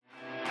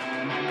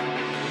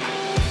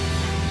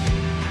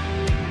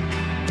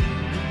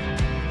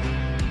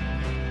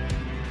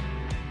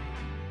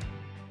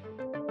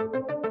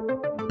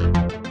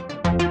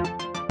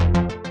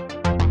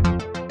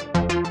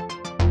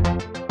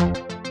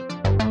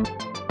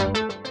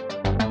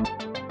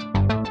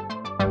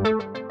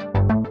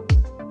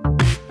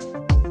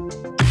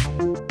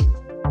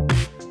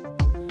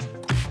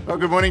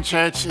Well, good morning,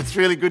 church. It's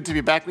really good to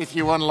be back with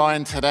you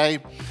online today.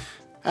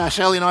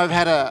 Shelley and I have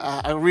had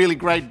a really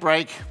great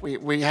break.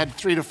 We had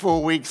 3 to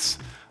 4 weeks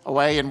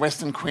away in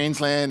Western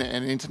Queensland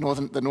and into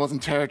the Northern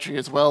Territory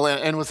as well,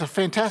 and it was a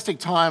fantastic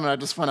time, and I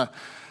just want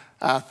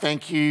to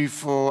thank you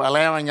for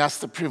allowing us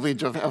the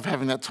privilege of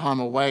having that time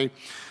away.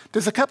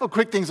 There's a couple of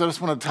quick things I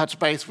just want to touch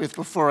base with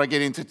before I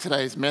get into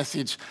today's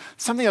message.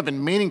 Something I've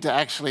been meaning to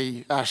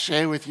actually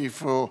share with you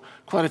for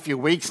quite a few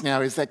weeks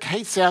now is that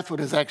Kate Southwood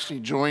has actually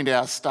joined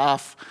our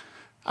staff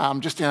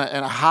just in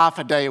a half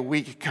a day a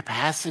week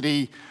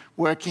capacity,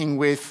 working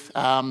with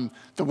the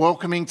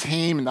welcoming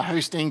team and the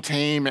hosting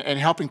team and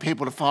helping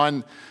people to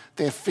find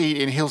their feet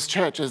in Hills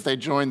Church as they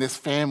join this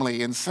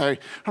family. And so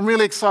I'm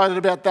really excited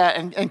about that.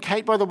 And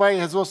Kate, by the way,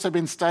 has also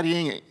been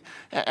studying,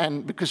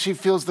 and because she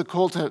feels the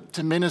call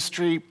to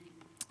ministry,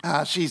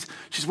 she's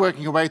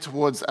working her way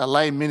towards a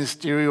lay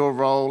ministerial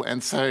role,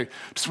 and so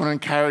just want to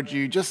encourage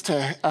you just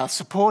to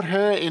support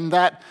her in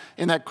that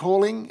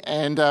calling,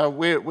 and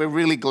we're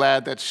really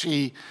glad that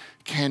she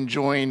can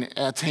join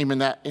our team in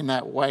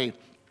that way.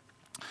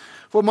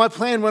 Well, my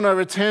plan when I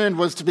returned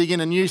was to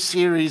begin a new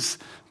series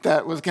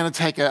that was going to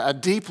take a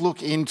deep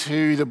look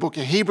into the book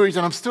of Hebrews,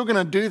 and I'm still going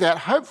to do that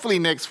hopefully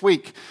next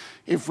week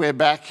if we're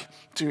back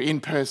to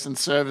in-person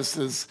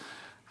services.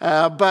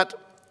 But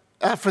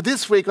for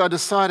this week, I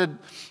decided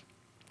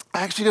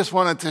I actually just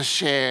wanted to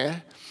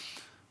share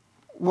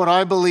what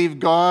I believe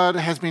God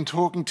has been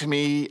talking to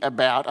me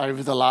about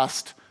over the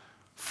last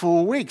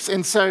 4 weeks.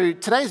 And so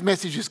today's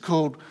message is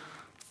called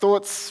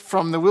Thoughts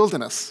from the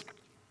Wilderness.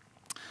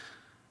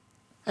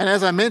 And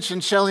as I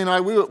mentioned, Shelley and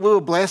I, we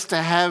were blessed to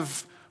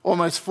have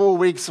almost 4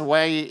 weeks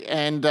away,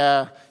 and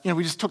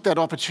we just took that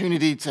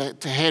opportunity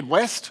to head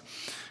west.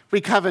 We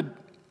covered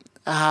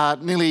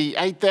nearly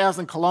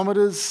 8,000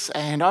 kilometres,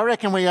 and I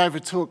reckon we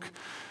overtook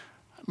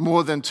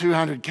more than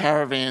 200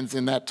 caravans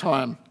in that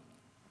time.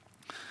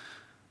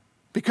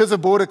 Because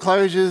of border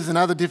closures and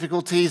other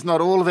difficulties,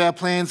 not all of our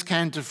plans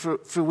came to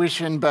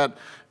fruition, but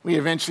we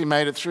eventually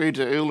made it through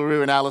to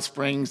Uluru and Alice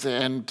Springs,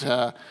 and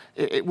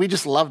we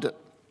just loved it.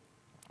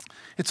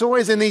 It's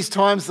always in these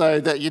times, though,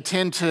 that you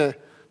tend to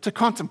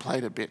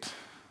contemplate a bit.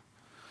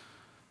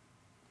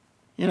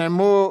 You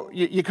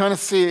kind of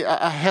see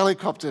a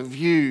helicopter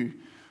view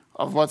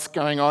of what's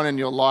going on in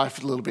your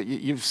life a little bit.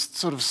 You've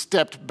sort of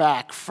stepped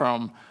back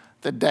from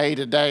the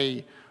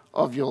day-to-day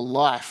of your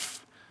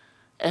life.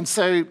 And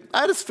so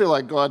I just feel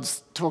like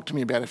God's talked to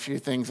me about a few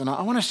things, and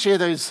I want to share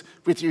those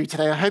with you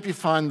today. I hope you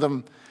find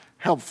them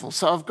helpful.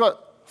 So I've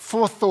got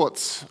 4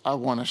 thoughts I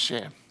want to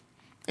share.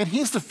 And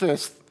here's the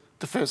first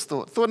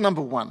thought. Thought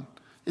number 1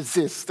 is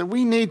this, that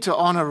we need to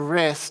honour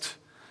rest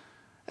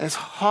as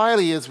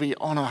highly as we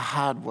honour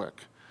hard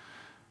work.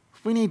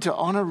 We need to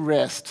honour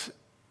rest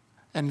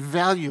and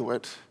value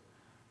it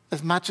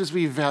as much as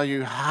we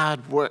value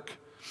hard work.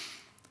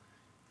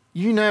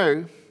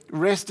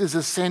 Rest is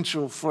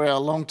essential for our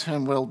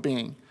long-term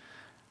well-being.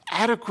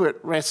 Adequate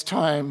rest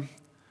time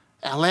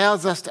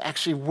allows us to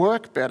actually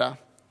work better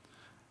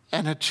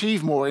and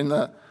achieve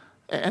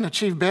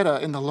better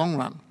in the long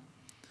run.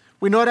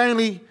 We not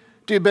only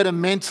do better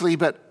mentally,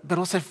 but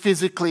also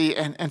physically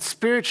and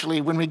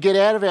spiritually when we get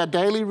out of our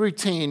daily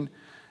routine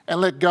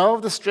and let go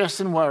of the stress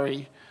and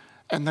worry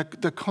and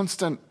the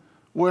constant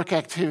work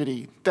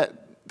activity,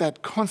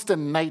 that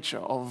constant nature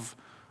of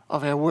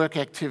our work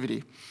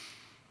activity.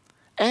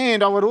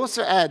 And I would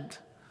also add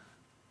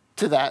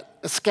to that,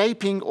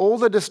 escaping all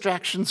the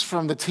distractions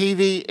from the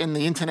TV and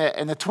the internet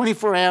and the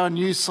 24-hour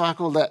news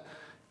cycle that,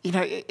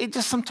 it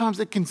just sometimes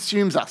it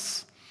consumes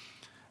us.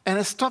 And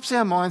it stops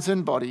our minds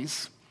and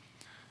bodies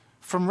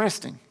from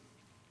resting.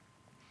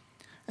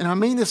 And I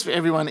mean this for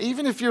everyone,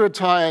 even if you're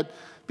tired,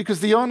 because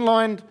the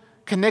online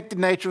connected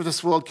nature of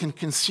this world can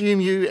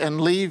consume you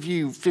and leave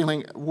you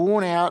feeling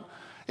worn out.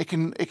 It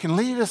can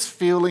leave us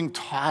feeling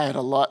tired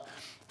a lot.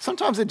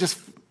 Sometimes it just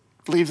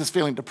leaves us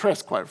feeling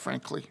depressed, quite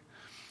frankly.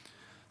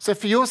 So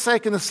for your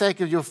sake and the sake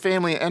of your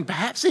family, and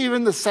perhaps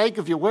even the sake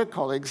of your work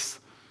colleagues,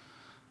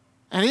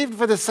 and even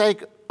for the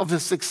sake of the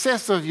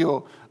success of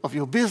your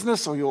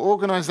business or your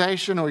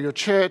organization or your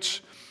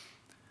church,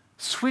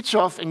 switch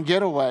off and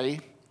get away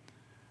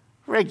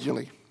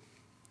regularly.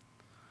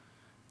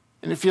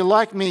 And if you're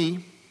like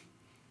me,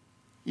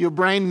 your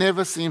brain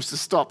never seems to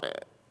stop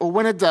it. Or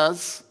when it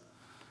does,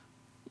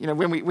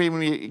 when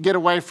we get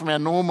away from our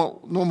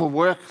normal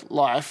work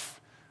life,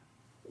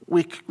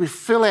 we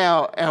fill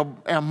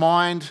our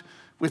mind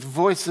with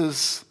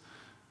voices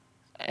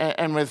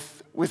and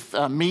with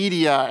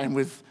media and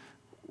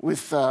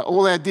with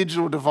all our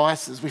digital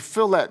devices. We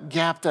fill that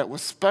gap that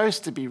was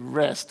supposed to be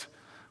rest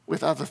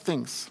with other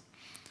things.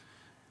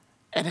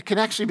 And it can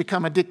actually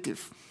become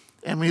addictive.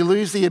 And we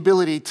lose the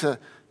ability to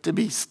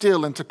be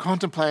still and to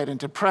contemplate and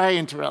to pray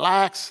and to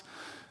relax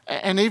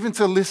and even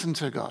to listen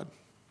to God.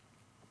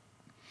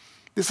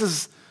 This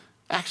is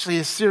actually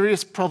a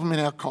serious problem in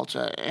our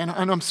culture. And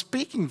I'm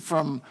speaking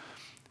from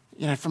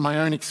my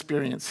own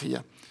experience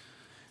here.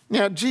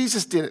 Now,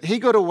 Jesus did it. He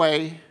got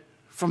away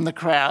from the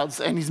crowds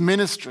and his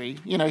ministry.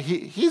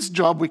 His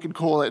job, we could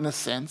call it in a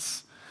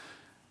sense,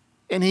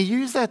 And he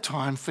used that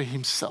time for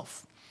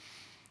himself.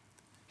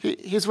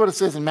 Here's what it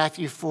says in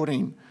Matthew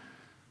 14.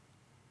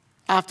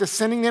 After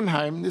sending them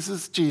home, this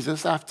is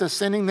Jesus, after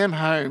sending them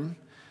home,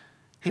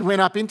 he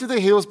went up into the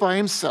hills by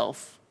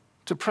himself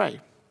to pray.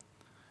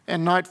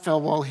 And night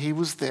fell while he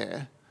was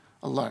there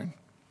alone.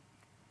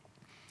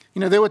 You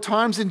know, there were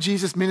times in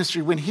Jesus'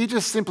 ministry when he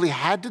just simply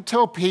had to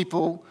tell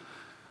people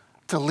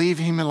to leave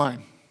him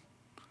alone.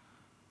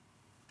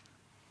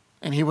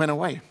 And he went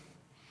away.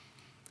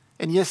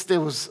 And yes, there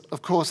was,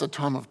 of course, a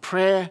time of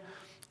prayer.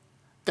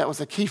 That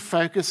was a key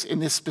focus in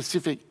this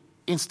specific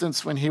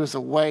instance when he was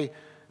away.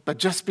 But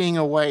just being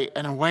away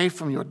and away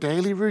from your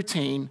daily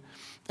routine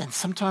and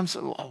sometimes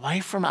away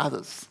from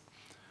others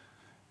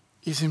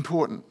is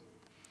important.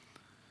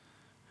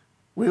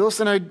 We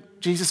also know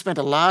Jesus spent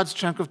a large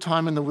chunk of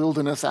time in the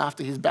wilderness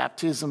after his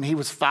baptism. He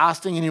was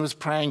fasting and he was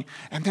praying.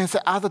 And there's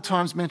other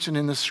times mentioned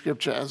in the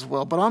scripture as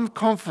well. But I'm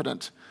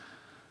confident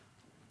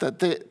that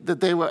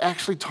there were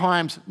actually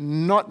times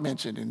not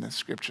mentioned in the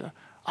scripture.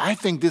 I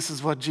think this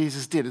is what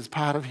Jesus did as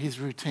part of his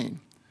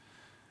routine.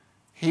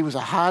 He was a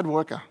hard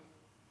worker,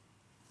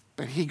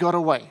 but he got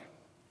away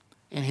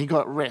and he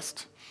got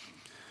rest.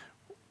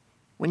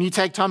 When you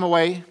take time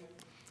away,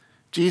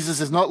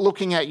 Jesus is not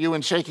looking at you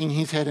and shaking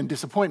his head in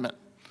disappointment.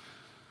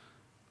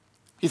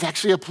 He's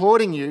actually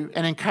applauding you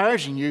and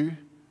encouraging you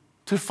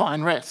to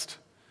find rest.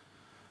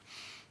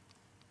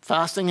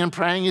 Fasting and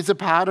praying is a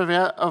part of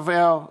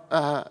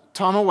our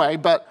time away,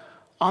 but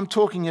I'm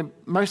talking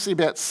mostly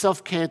about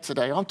self-care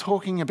today. I'm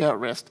talking about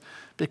rest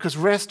because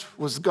rest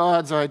was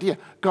God's idea.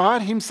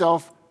 God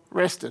himself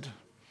rested.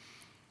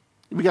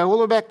 We go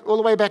all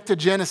the way back to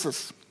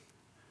Genesis,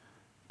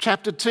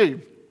 chapter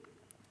 2.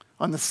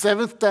 On the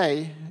seventh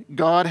day,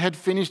 God had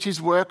finished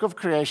his work of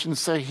creation,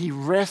 so he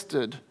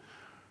rested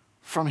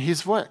from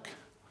his work.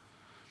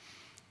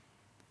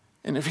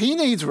 And if he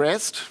needs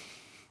rest,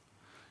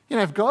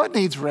 if God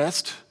needs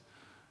rest,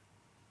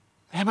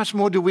 how much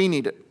more do we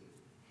need it?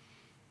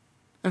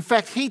 In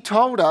fact, he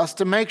told us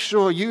to make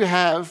sure you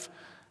have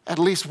at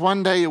least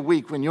one day a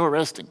week when you're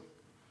resting.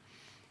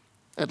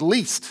 At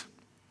least.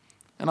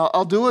 And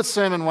I'll do a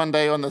sermon one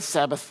day on the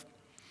Sabbath.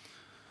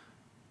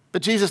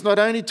 But Jesus not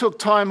only took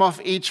time off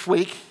each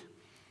week,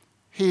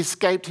 he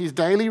escaped his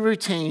daily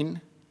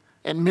routine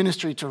and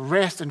ministry to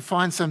rest and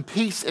find some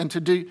peace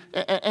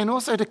and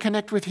also to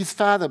connect with his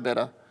Father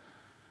better.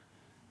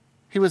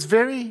 He was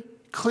very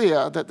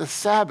clear that the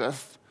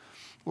Sabbath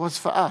was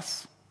for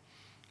us.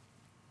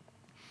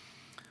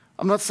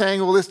 I'm not saying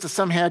all this to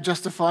somehow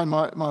justify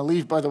my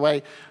leave, by the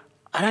way.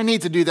 I don't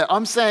need to do that.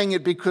 I'm saying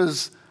it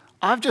because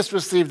I've just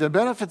received the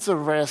benefits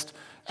of rest,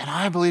 and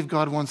I believe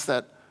God wants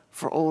that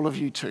for all of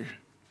you too.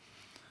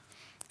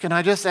 Can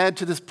I just add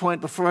to this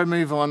point before I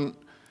move on?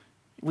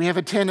 We have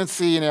a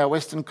tendency in our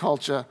Western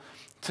culture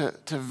to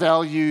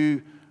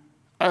value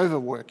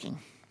overworking.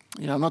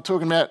 I'm not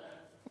talking about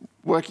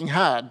working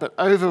hard, but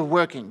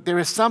overworking.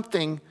 This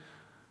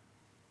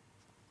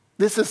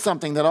is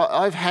something that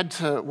I've had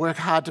to work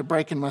hard to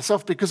break in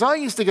myself because I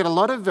used to get a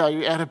lot of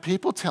value out of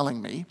people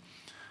telling me,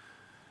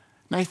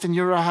 Nathan,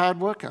 you're a hard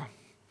worker.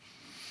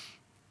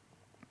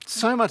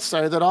 So much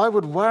so that I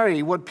would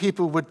worry what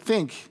people would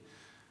think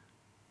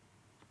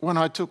when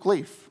I took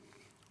leave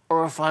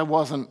or if I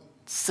wasn't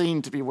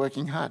seen to be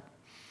working hard.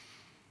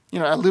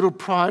 A little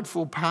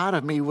prideful part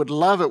of me would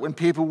love it when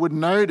people would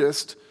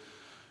notice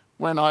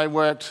when I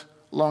worked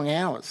long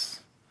hours.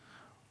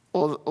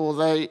 Or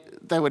they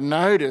would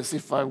notice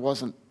if I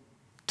wasn't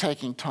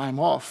taking time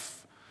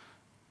off.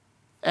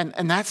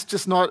 And that's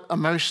just not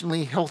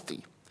emotionally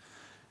healthy.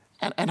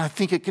 And I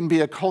think it can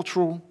be a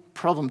cultural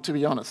problem, to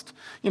be honest.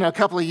 A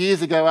couple of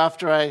years ago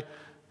after I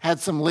had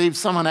some leave,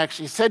 someone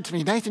actually said to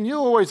me, Nathan, you're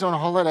always on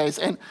holidays.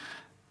 And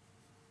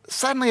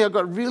suddenly I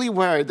got really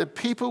worried that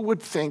people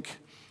would think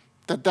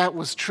that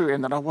was true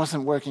and that I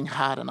wasn't working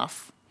hard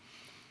enough.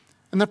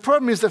 And the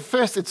problem is that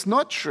first, it's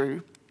not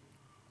true.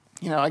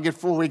 I get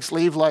 4 weeks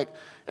leave like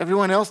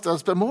everyone else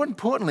does. But more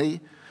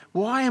importantly,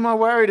 why am I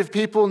worried if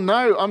people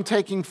know I'm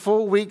taking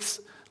 4 weeks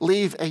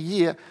leave a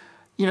year?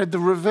 The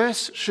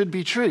reverse should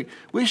be true.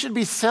 We should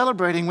be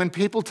celebrating when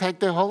people take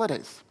their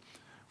holidays,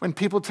 when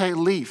people take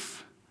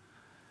leave.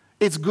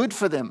 It's good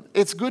for them.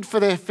 It's good for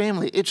their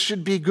family. It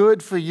should be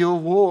good for your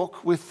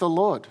walk with the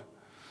Lord.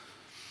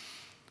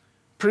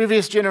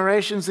 Previous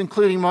generations,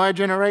 including my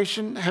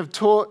generation, have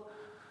taught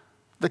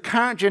the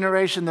current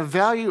generation the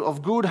value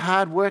of good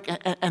hard work,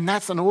 and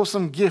that's an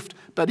awesome gift.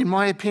 But in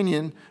my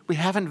opinion, we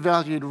haven't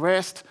valued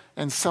rest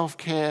and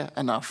self-care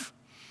enough.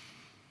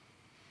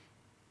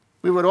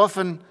 We would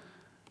often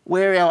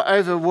wear our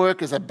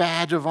overwork as a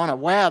badge of honor.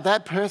 Wow,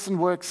 that person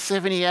works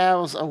 70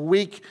 hours a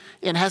week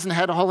and hasn't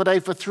had a holiday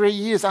for 3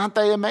 years. Aren't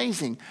they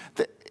amazing?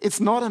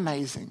 It's not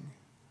amazing.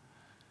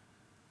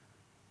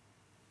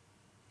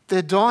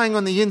 They're dying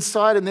on the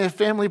inside and their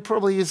family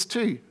probably is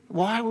too.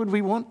 Why would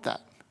we want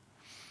that?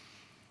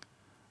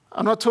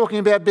 I'm not talking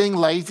about being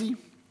lazy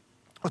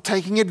or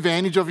taking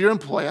advantage of your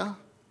employer.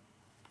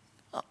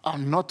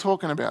 I'm not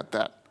talking about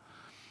that.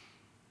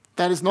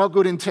 That is not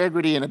good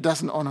integrity and it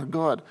doesn't honor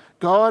God.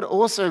 God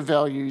also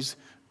values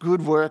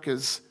good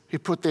workers who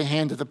put their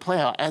hand to the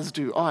plough, as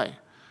do I.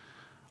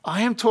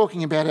 I am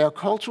talking about our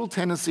cultural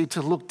tendency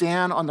to look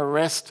down on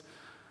rest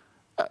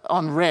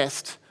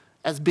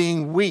as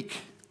being weak.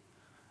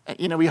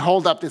 We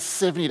hold up this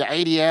 70 to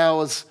 80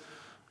 hours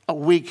a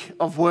week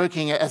of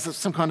working as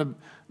some kind of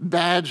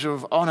badge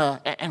of honor,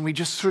 and we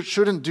just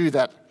shouldn't do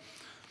that.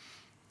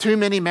 Too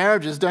many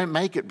marriages don't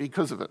make it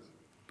because of it.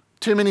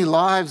 Too many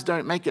lives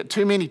don't make it.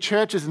 Too many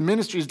churches and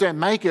ministries don't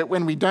make it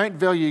when we don't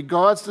value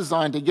God's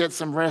design to get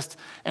some rest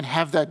and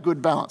have that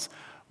good balance.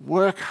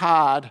 Work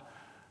hard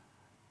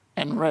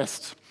and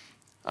rest.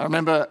 I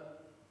remember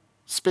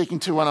speaking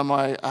to one of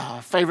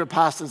my favorite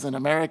pastors in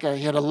America.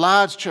 He had a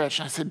large church.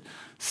 And I said,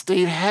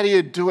 Steve, how do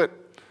you do it?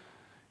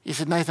 He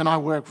said, Nathan, I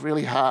work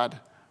really hard,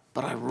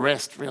 but I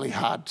rest really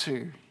hard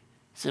too.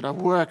 He said, I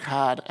work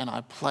hard and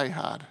I play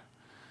hard.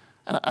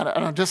 And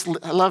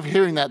I love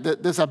hearing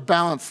that there's a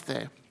balance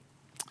there.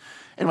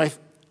 Anyway,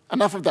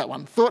 enough of that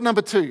one. Thought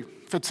number 2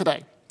 for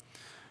today.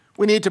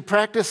 We need to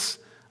practice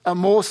a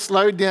more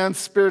slowed down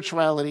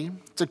spirituality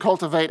to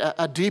cultivate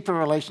a deeper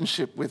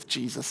relationship with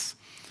Jesus.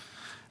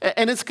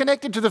 And it's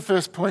connected to the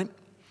first point,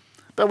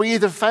 but we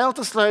either fail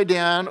to slow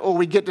down or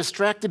we get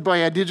distracted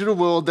by our digital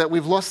world that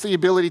we've lost the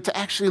ability to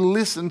actually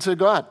listen to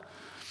God.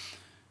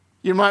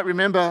 You might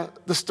remember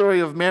the story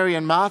of Mary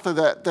and Martha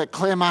that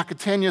Claire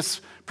Marcatenius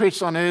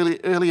preached on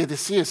earlier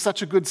this year.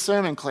 Such a good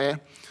sermon,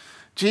 Claire.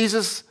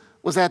 Jesus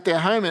was at their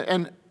home,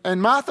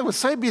 and Martha was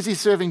so busy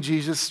serving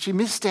Jesus, she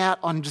missed out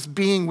on just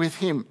being with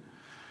him,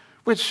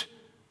 which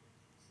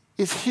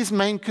is his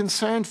main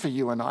concern for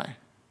you and I.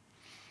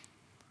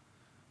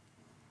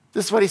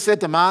 This is what he said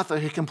to Martha,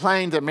 who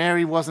complained that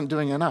Mary wasn't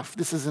doing enough.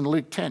 This is in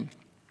Luke 10.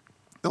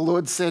 The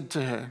Lord said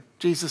to her,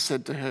 Jesus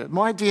said to her,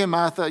 my dear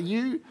Martha,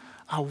 you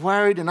are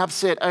worried and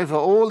upset over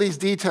all these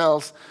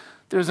details.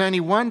 There is only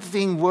one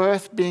thing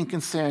worth being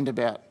concerned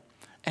about,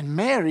 and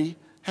Mary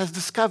has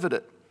discovered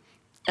it,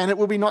 and it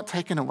will be not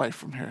taken away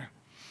from her.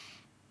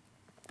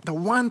 The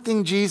one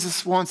thing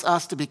Jesus wants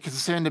us to be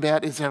concerned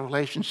about is our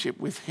relationship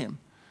with him.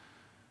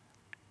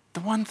 The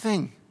one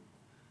thing,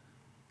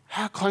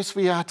 how close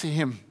we are to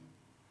him.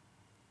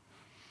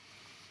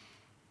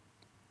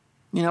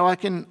 I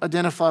can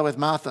identify with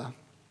Martha.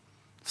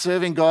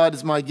 Serving God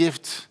is my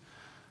gift,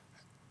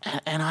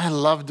 and I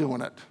love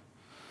doing it.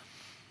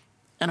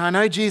 And I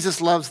know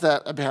Jesus loves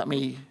that about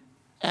me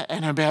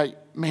and about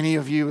many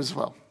of you as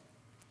well.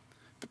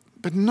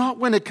 But not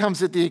when it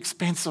comes at the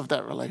expense of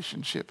that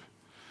relationship.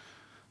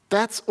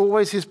 That's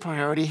always his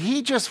priority.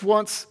 He just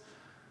wants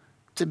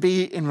to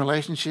be in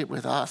relationship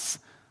with us.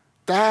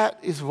 That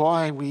is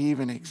why we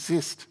even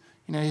exist.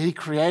 He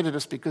created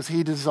us because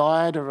he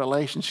desired a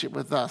relationship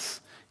with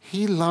us.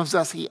 He loves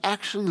us. He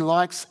actually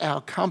likes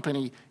our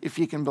company, if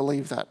you can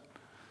believe that.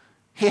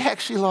 He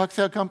actually likes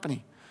our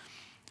company.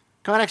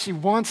 God actually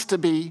wants to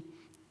be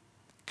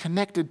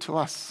connected to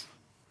us.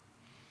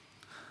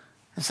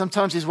 And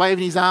sometimes he's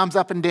waving his arms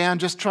up and down,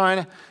 just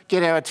trying to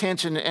get our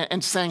attention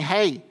and saying,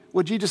 hey,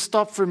 would you just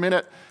stop for a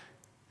minute?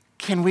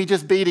 Can we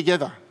just be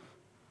together?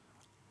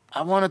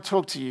 I want to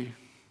talk to you.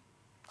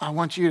 I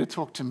want you to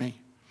talk to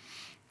me.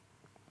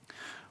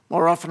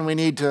 More often we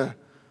need to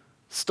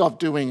stop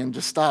doing and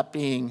just start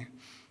being.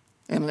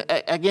 And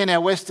again, our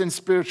Western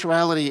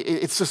spirituality,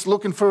 it's just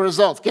looking for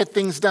results, get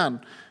things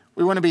done.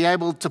 We want to be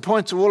able to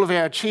point to all of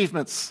our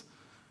achievements.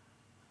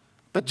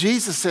 But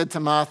Jesus said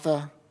to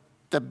Martha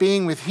that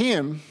being with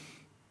him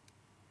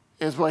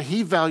is what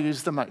he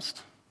values the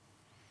most.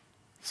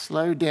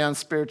 Slow down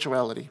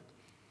spirituality.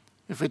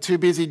 If we're too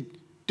busy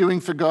doing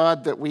for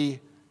God that we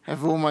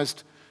have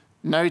almost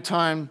no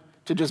time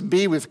to just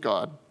be with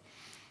God,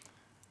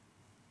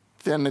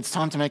 then it's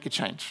time to make a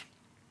change.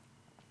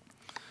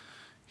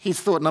 Here's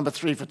thought number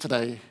 3 for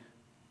today.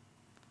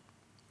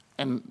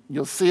 And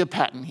you'll see a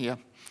pattern here.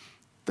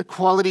 The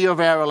quality of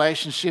our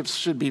relationships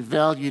should be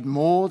valued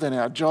more than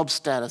our job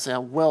status, our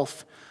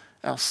wealth,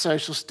 our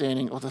social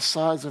standing, or the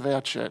size of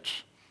our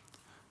church.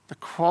 The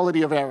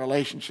quality of our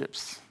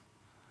relationships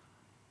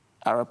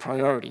are a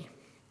priority.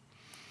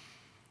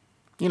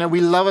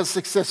 We love a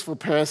successful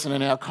person,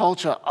 and our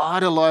culture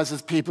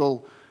idolizes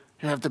people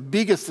who have the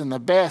biggest and the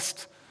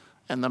best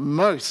and the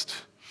most.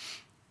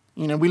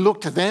 We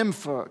look to them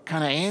for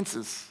kind of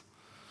answers.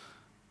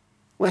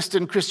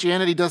 Western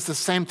Christianity does the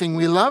same thing.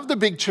 We love the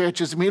big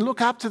churches and we look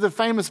up to the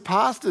famous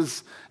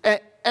pastors.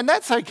 And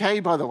that's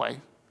okay, by the way.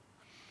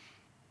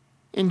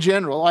 In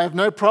general, I have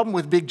no problem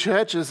with big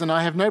churches, and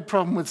I have no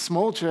problem with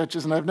small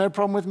churches, and I have no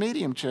problem with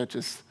medium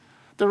churches.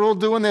 They're all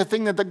doing their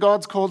thing that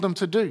God's called them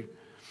to do.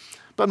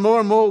 But more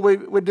and more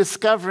we're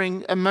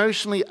discovering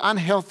emotionally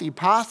unhealthy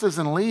pastors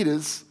and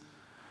leaders,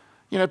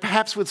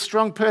 perhaps with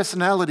strong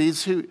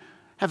personalities who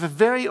have a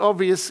very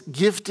obvious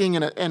gifting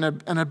and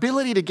an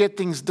ability to get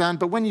things done.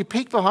 But when you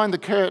peek behind the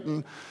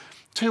curtain,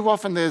 too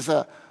often there's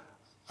a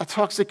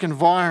toxic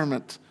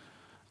environment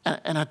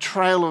and a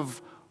trail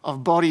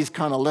of bodies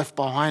kind of left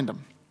behind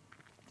them.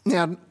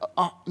 Now,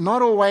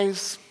 not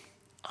always,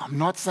 I'm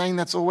not saying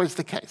that's always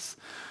the case.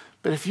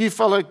 But if you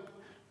follow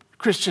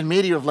Christian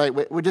media of late,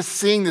 we're just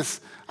seeing this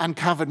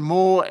uncovered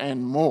more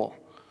and more.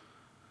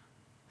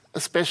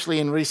 especially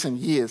in recent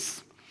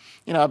years.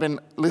 You know, I've been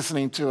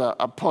listening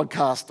to a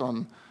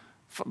podcast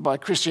by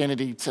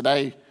Christianity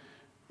Today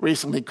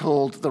recently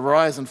called The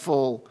Rise and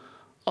Fall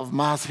of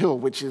Mars Hill,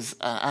 which is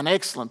an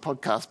excellent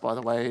podcast, by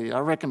the way. I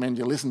recommend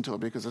you listen to it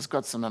because it's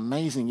got some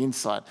amazing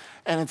insight.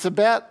 And it's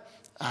about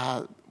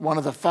one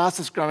of the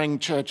fastest growing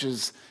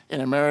churches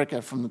in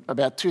America from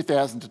about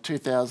 2000 to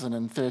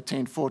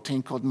 2013,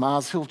 14, called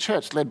Mars Hill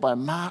Church, led by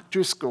Mark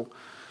Driscoll.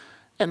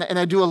 And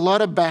they do a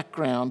lot of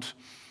background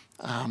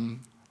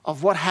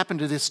of what happened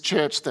to this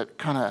church that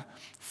kind of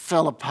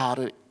fell apart,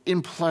 it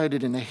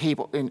imploded in a heap,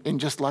 in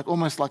just like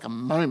almost like a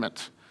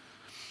moment.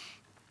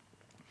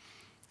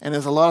 And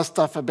there's a lot of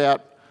stuff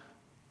about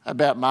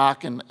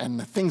Mark and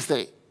the things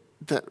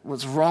that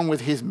was wrong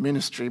with his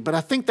ministry. But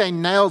I think they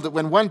nailed it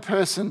when one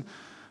person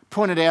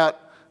pointed out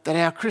that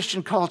our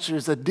Christian culture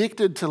is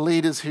addicted to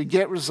leaders who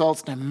get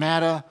results no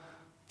matter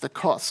the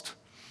cost.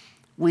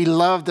 We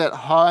love that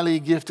highly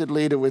gifted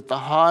leader with the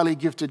highly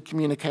gifted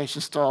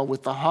communication style,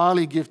 with the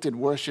highly gifted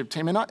worship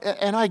team, and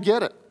I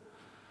get it.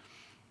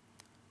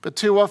 But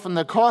too often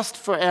the cost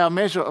for our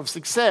measure of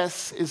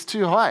success is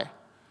too high.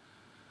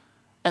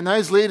 And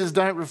those leaders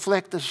don't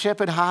reflect the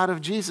shepherd heart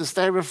of Jesus.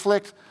 They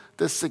reflect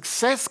the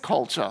success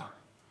culture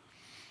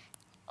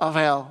of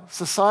our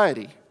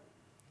society.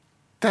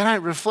 They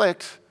don't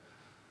reflect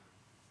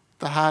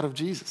the heart of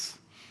Jesus.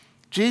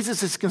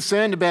 Jesus is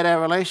concerned about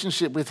our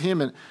relationship with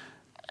him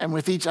and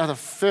with each other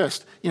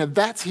first. You know,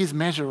 that's his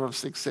measure of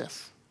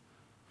success.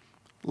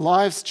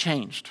 Lives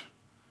changed,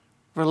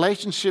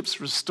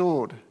 relationships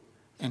restored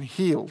and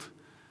healed.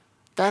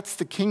 That's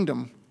the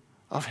kingdom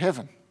of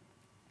heaven.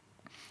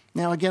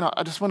 Now, again,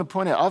 I just want to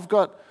point out, I've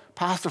got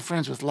pastor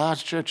friends with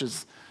large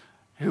churches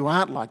who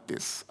aren't like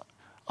this.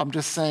 I'm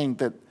just saying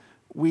that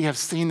we have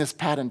seen this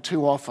pattern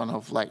too often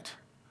of late.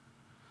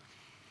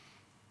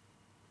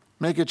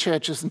 Mega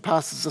churches and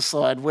pastors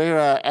aside, where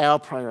are our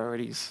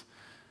priorities?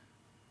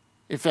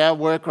 If our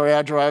work or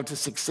our drive to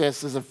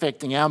success is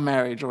affecting our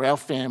marriage or our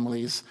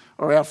families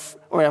or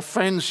our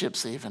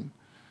friendships even,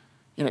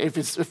 you know, if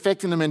it's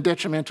affecting them in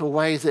detrimental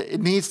ways, it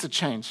needs to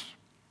change.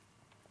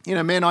 You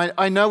know, men,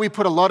 I know we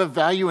put a lot of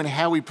value in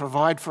how we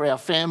provide for our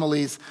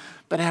families,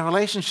 but our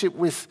relationship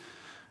with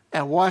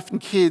our wife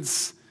and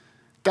kids,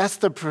 that's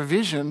the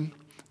provision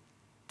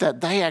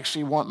that they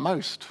actually want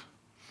most.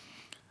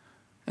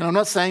 And I'm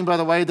not saying, by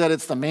the way, that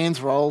it's the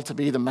man's role to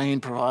be the main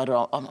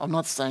provider. I'm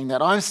not saying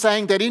that. I'm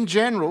saying that in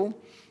general,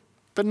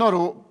 but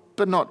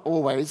not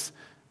always,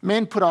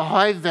 men put a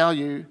high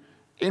value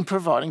in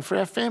providing for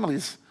our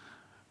families.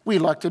 We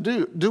like to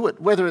do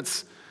it, whether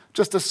it's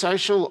just a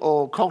social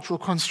or cultural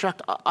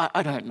construct,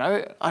 I don't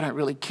know. I don't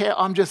really care.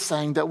 I'm just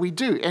saying that we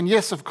do. And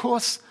yes, of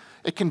course,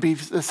 it can be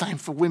the same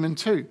for women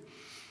too.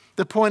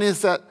 The point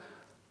is that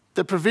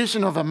the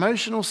provision of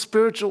emotional,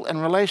 spiritual, and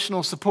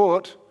relational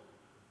support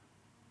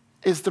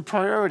is the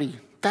priority.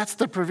 That's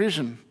the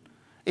provision.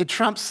 It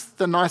trumps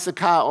the nicer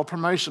car or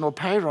promotion or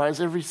pay rise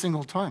every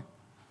single time.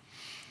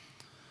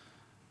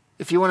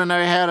 If you want to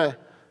know how to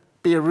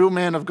be a real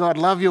man of God,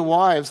 love your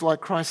wives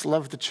like Christ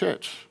loved the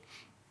church.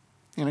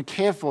 You know,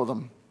 care for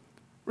them,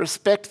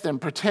 respect them,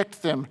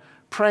 protect them,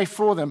 pray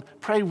for them,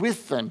 pray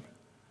with them.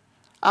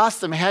 Ask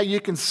them how you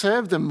can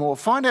serve them more.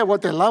 Find out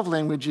what their love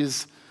language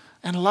is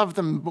and love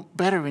them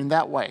better in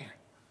that way.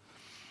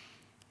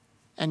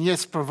 And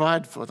yes,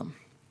 provide for them.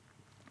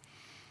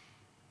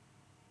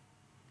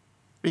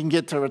 We can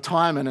get to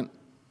retirement and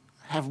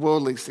have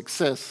worldly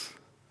success,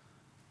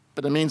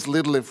 but it means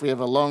little if we have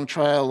a long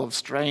trail of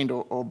strained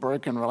or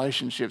broken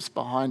relationships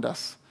behind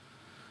us.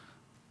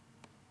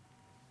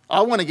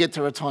 I want to get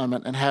to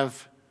retirement and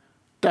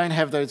don't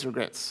have those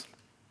regrets.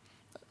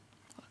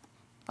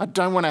 I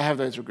don't want to have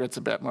those regrets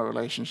about my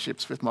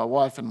relationships with my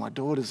wife and my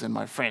daughters and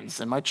my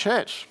friends and my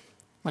church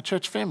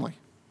family.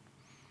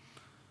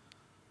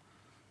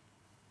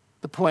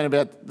 The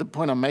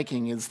point I'm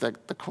making is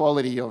that the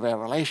quality of our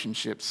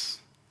relationships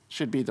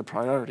should be the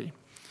priority.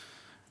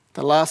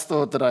 The last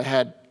thought that I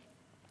had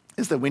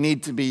is that we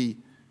need to be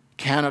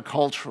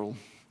countercultural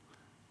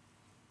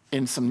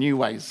in some new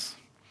ways.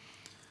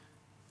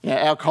 You know,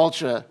 our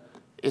culture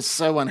is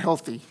so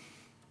unhealthy.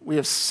 We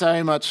have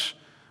so much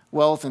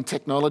wealth and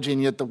technology,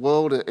 and yet the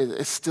world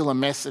is still a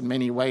mess in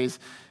many ways.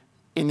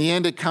 In the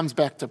end, it comes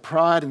back to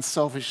pride and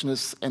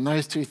selfishness, and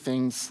those two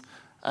things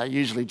are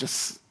usually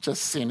just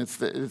sin. It's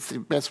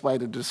the best way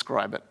to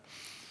describe it.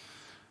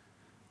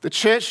 The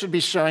church should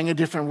be showing a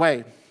different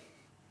way.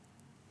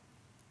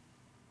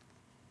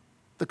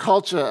 The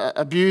culture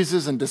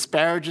abuses and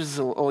disparages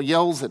or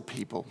yells at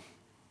people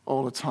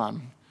all the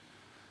time.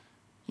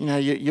 You know,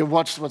 you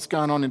watch what's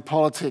going on in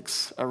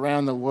politics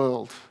around the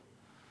world,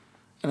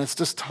 and it's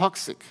just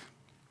toxic.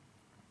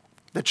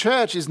 The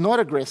church is not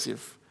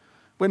aggressive.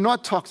 We're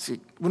not toxic.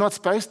 We're not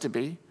supposed to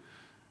be.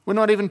 We're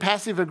not even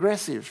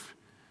passive-aggressive.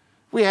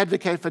 We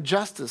advocate for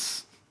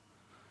justice,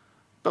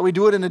 but we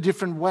do it in a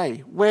different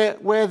way.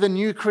 We're the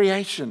new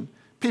creation.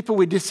 People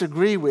we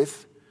disagree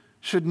with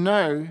should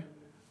know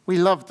we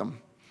love them.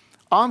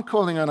 I'm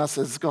calling on us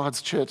as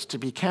God's church to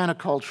be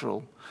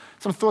countercultural,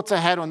 some thoughts I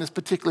had on this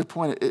particular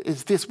point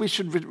is this: we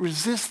should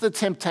resist the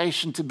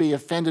temptation to be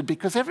offended,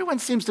 because everyone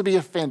seems to be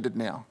offended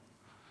now.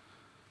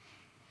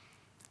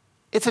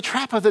 It's a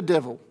trap of the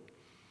devil.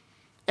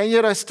 And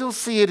yet I still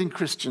see it in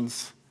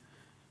Christians.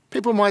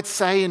 People might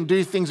say and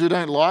do things we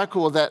don't like,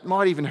 or that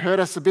might even hurt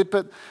us a bit,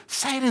 but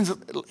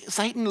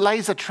Satan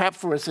lays a trap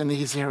for us in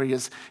these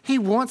areas. He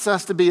wants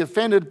us to be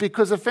offended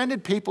because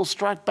offended people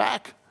strike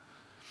back.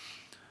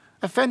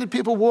 Offended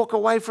people walk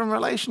away from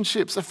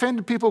relationships.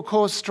 Offended people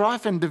cause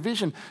strife and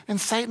division, and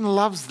Satan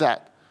loves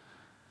that.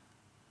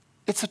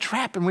 It's a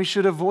trap, and we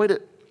should avoid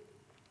it.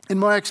 In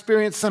my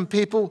experience, some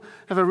people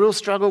have a real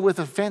struggle with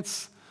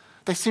offense.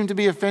 They seem to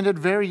be offended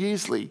very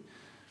easily.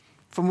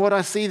 From what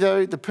I see,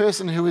 though, the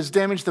person who is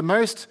damaged the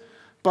most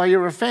by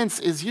your offense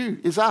is you,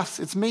 is us,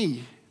 it's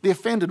me, the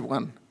offended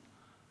one.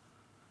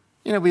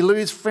 You know, we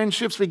lose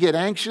friendships, we get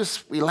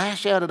anxious, we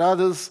lash out at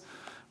others,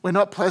 we're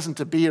not pleasant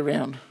to be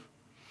around.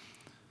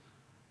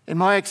 In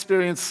my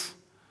experience,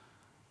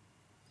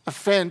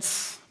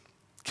 offense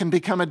can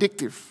become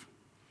addictive.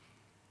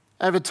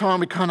 Over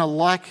time, we kind of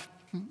like,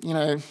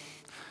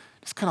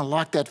 just kind of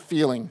like that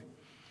feeling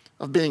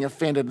of being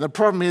offended. The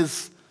problem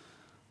is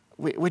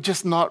we're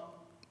just not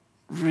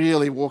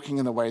really walking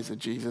in the ways of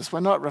Jesus.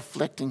 We're not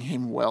reflecting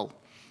him well.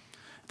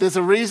 There's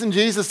a reason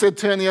Jesus said,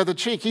 turn the other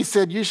cheek. He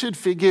said, you should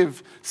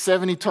forgive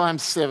 70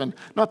 times 7.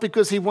 Not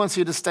because he wants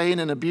you to stay in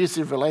an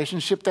abusive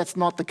relationship. That's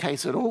not the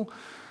case at all.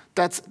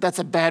 That's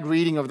a bad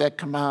reading of that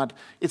command.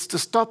 It's to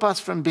stop us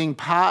from being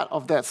part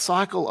of that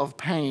cycle of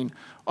pain,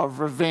 of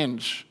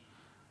revenge.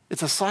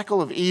 It's a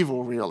cycle of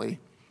evil, really.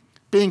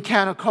 Being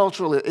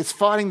countercultural, it's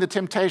fighting the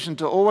temptation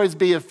to always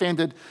be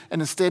offended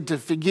and instead to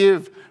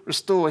forgive,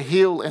 restore,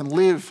 heal, and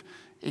live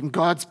in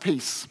God's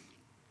peace.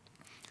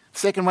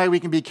 Second way we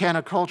can be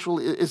countercultural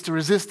is to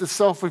resist the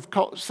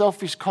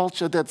selfish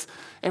culture that's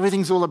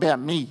everything's all about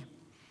me.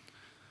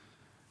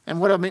 And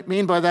what I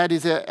mean by that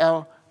is that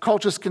our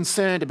culture's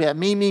concerned about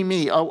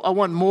me. I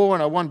want more,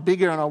 and I want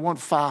bigger, and I want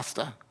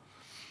faster.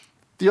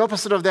 The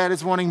opposite of that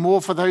is wanting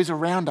more for those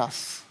around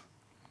us.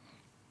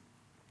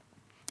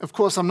 Of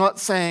course, I'm not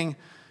saying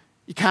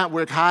you can't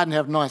work hard and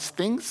have nice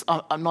things.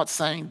 I'm not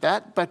saying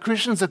that. But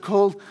Christians are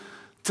called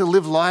to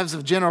live lives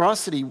of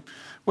generosity.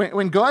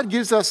 When God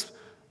gives us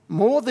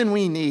more than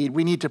we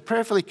need to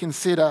prayerfully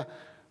consider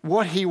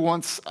what he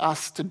wants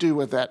us to do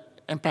with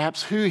that, and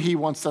perhaps who he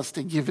wants us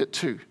to give it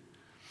to.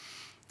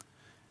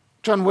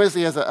 John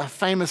Wesley has a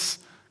famous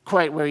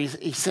quote where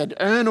he said,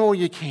 earn all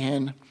you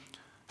can,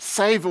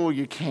 save all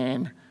you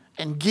can,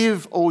 and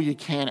give all you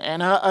can.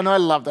 And I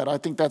love that. I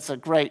think that's a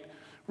great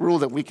rule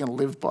that we can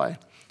live by.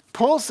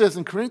 Paul says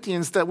in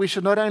Corinthians that we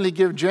should not only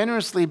give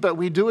generously, but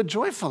we do it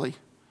joyfully.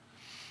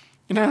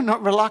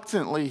 Not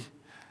reluctantly.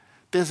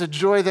 There's a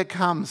joy that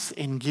comes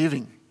in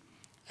giving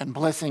and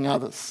blessing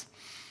others.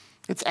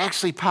 It's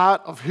actually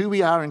part of who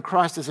we are in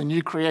Christ as a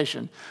new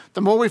creation.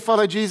 The more we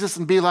follow Jesus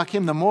and be like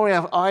him, the more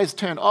our eyes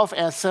turn off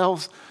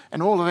ourselves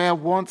and all of our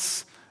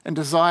wants and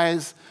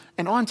desires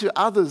and onto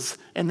others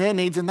and their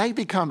needs, and they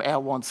become our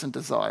wants and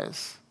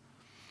desires,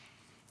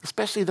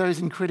 especially those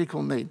in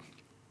critical need.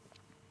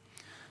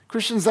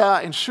 Christians are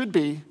and should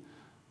be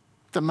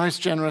the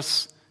most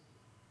generous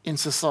in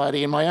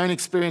society. And my own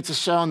experience has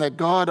shown that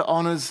God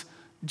honors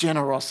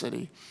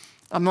generosity.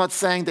 I'm not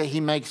saying that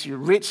he makes you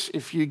rich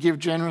if you give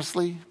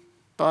generously,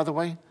 by the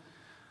way.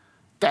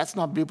 That's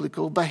not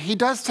biblical, but he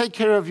does take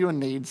care of your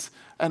needs,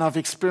 and I've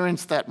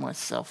experienced that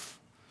myself.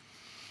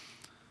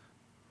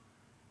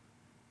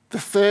 The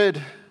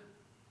third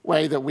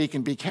way that we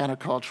can be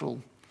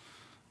countercultural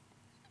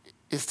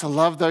is to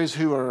love those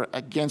who are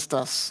against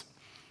us,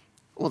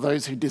 or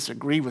those who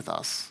disagree with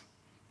us,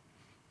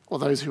 or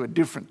those who are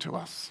different to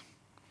us.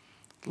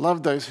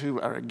 Love those who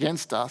are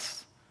against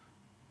us,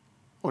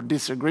 or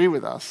disagree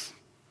with us,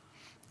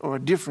 or are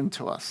different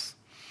to us.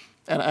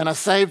 And I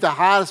saved the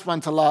hardest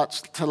one to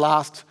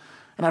last.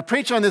 And I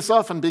preach on this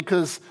often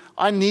because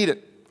I need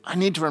it. I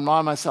need to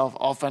remind myself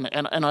often,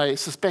 and I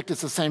suspect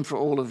it's the same for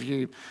all of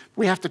you.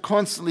 We have to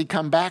constantly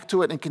come back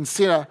to it and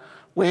consider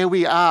where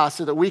we are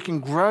so that we can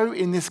grow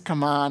in this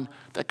command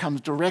that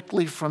comes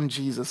directly from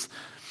Jesus.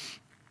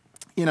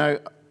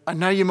 I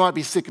know you might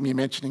be sick of me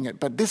mentioning it,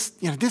 but this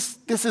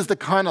is the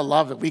kind of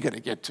love that we got to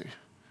get to.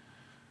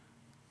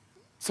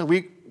 So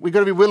we got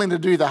to be willing to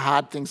do the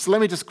hard things. So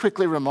let me just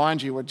quickly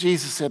remind you what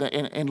Jesus said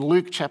in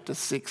Luke chapter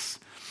 6.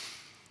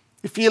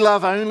 If you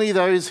love only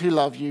those who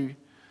love you,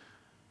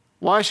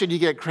 why should you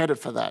get credit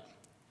for that?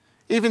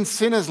 Even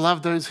sinners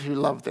love those who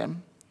love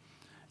them.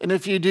 And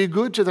if you do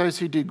good to those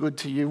who do good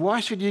to you, why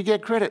should you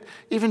get credit?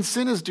 Even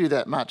sinners do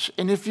that much.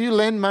 And if you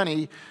lend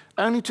money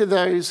only to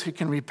those who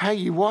can repay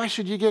you, why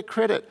should you get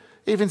credit?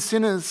 Even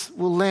sinners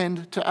will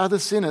lend to other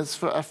sinners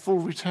for a full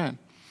return.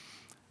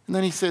 And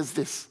then he says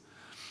this,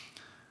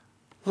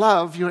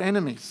 love your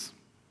enemies.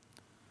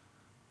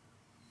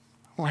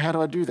 Well, how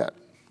do I do that?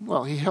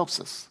 Well, he helps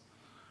us.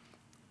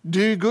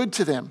 Do good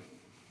to them.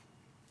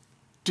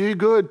 Do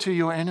good to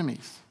your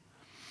enemies.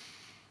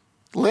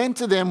 Lend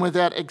to them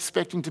without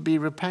expecting to be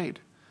repaid.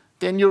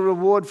 Then your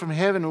reward from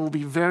heaven will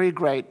be very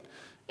great,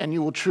 and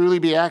you will truly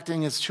be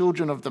acting as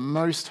children of the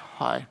Most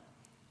High.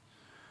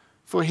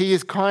 For he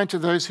is kind to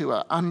those who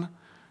are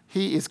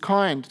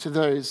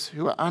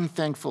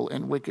unthankful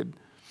and wicked.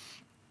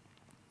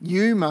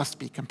 You must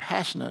be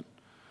compassionate,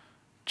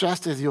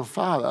 just as your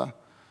Father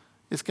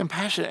is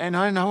compassionate. And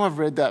I know I've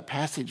read that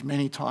passage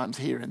many times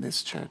here in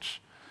this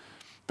church.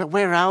 But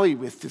where are we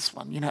with this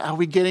one? Are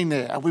we getting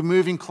there? Are we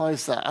moving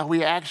closer? Are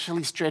we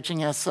actually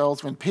stretching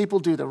ourselves when people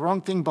do the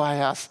wrong thing by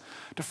us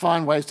to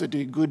find ways to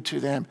do good to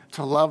them,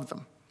 to love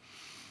them?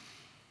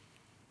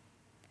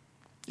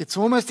 It's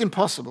almost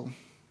impossible,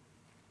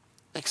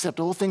 except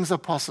all things are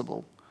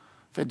possible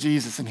for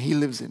Jesus, and he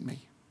lives in me.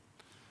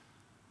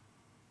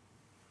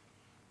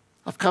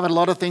 I've covered a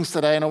lot of things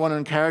today, and I want to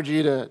encourage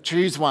you to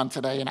choose one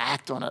today and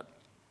act on it.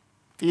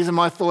 These are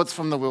my thoughts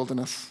from the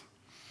wilderness.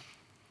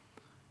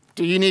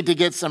 Do you need to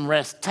get some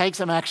rest? Take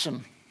some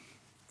action.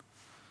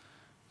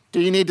 Do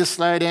you need to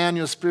slow down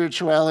your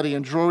spirituality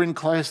and draw in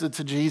closer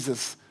to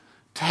Jesus?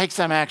 Take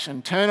some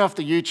action. Turn off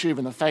the YouTube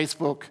and the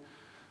Facebook.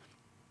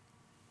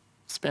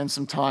 Spend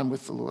some time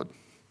with the Lord.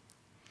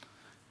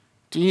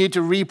 Do you need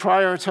to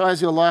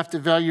reprioritize your life to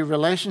value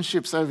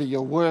relationships over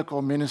your work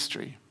or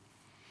ministry?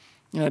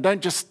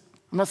 I'm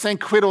not saying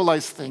quit all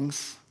those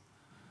things,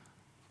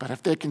 but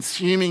if they're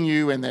consuming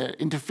you and they're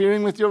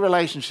interfering with your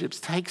relationships,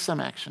 take some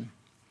action.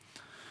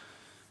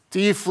 Do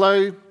you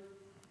flow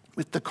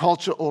with the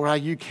culture, or are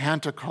you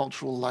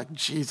countercultural like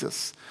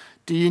Jesus?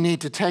 Do you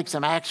need to take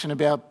some action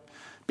about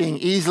being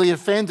easily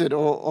offended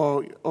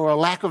or a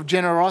lack of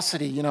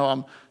generosity?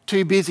 I'm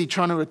too busy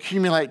trying to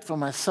accumulate for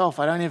myself.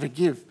 I don't ever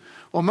give.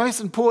 Or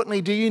most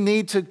importantly, do you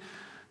need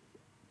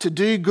to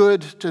do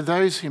good to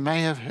those who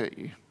may have hurt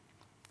you?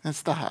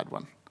 That's the hard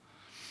one.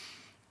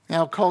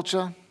 Our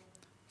culture,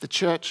 the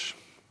church,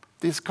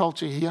 this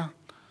culture here,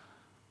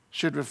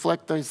 should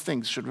reflect those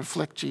things, should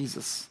reflect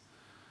Jesus.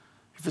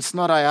 If it's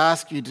not, I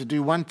ask you to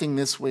do one thing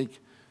this week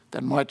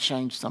that might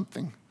change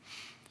something.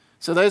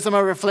 So those are my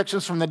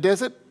reflections from the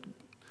desert.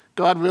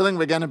 God willing,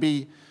 we're going to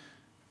be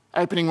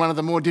opening one of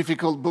the more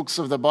difficult books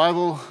of the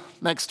Bible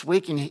next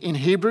week in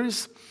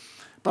Hebrews.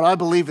 But I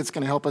believe it's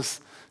going to help us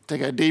to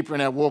go deeper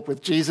in our walk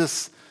with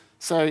Jesus.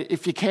 So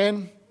if you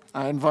can,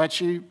 I invite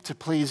you to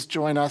please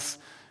join us,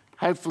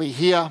 hopefully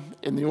here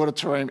in the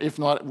auditorium. If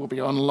not, it will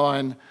be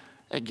online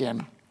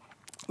again.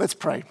 Let's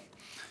pray.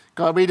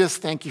 God, we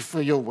just thank you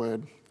for your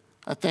word.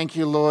 I thank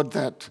you, Lord,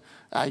 that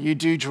you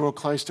do draw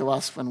close to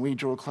us when we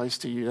draw close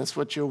to you. That's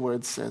what your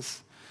word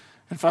says.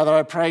 And Father,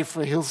 I pray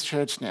for Hills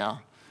Church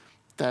now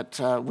that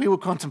we will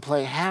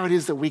contemplate how it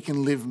is that we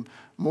can live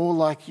more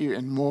like you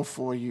and more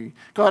for you.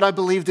 God, I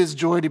believe there's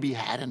joy to be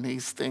had in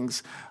these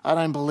things. I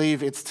don't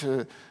believe it's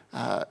to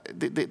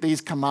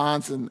these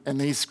commands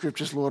and these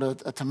scriptures, Lord, are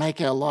to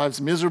make our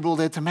lives miserable.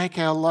 They're to make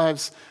our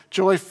lives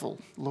joyful,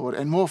 Lord,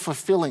 and more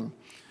fulfilling.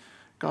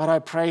 God, I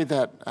pray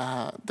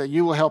that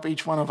you will help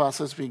each one of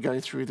us as we go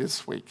through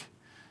this week.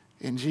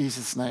 In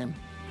Jesus' name,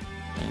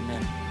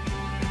 amen.